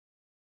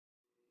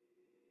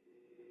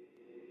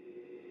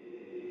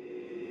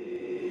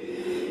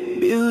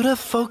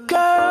Beautiful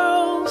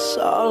girls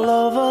all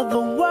over the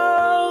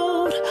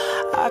world.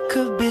 I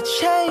could be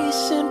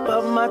chasing,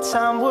 but my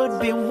time would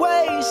be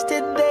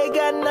wasted. They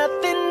got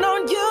nothing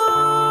on you,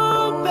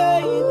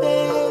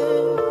 baby.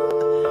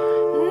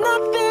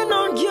 Nothing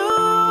on you,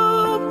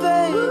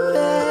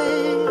 baby.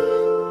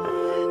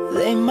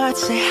 They might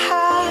say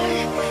hi,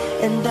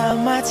 and I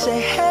might say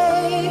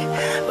hey,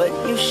 but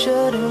you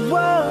shouldn't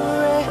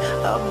worry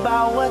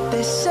about what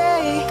they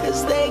say,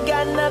 'cause they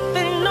got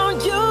nothing on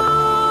you,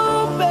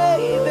 baby.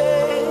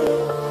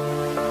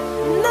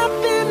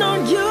 Nothing on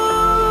you,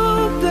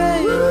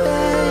 baby.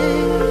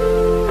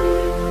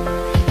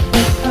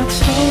 If I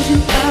told you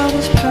I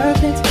was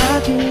perfect,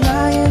 I'd be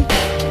lying.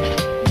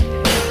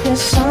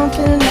 There's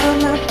something I'm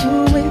not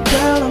doing,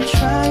 girl, I'm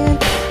trying.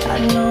 I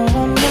know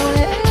I'm no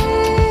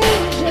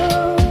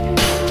angel,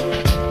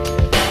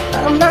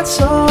 but I'm not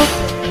so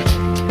bad.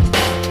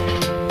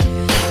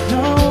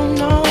 No,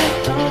 no,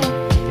 no.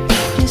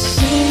 You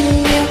see me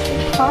at the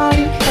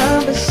party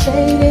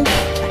conversating.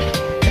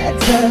 That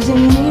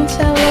doesn't mean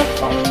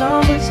telephone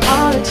numbers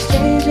are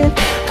exchanging.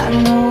 I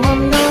know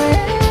I'm no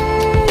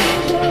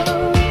angel,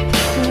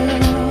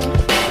 girl,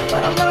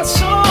 but I'm not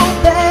so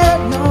bad.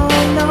 No,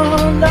 no,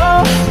 no.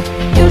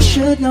 You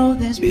should know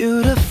there's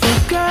beautiful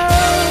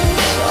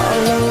girls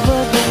all over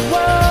the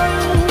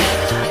world.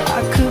 I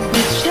could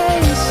be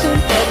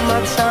chasing, but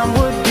my time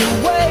would be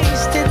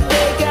wasted.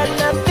 They got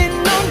nothing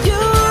on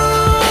you,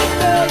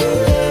 baby.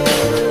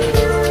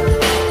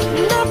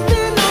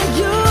 Nothing on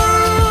you,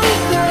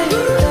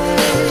 baby.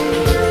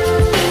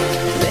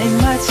 They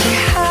might say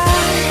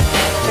hi,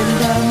 and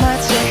I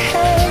might say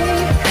hey,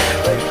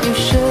 but you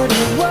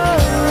shouldn't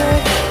worry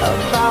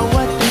about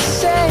what they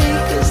say,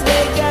 'cause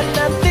they got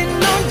nothing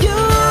on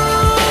you,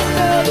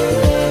 baby.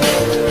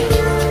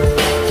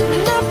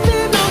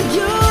 Nothing on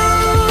you,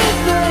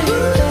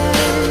 baby.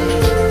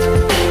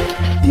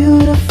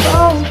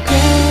 Beautiful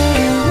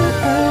girls,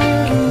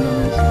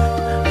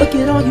 look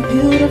at all you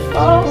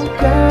beautiful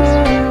girls.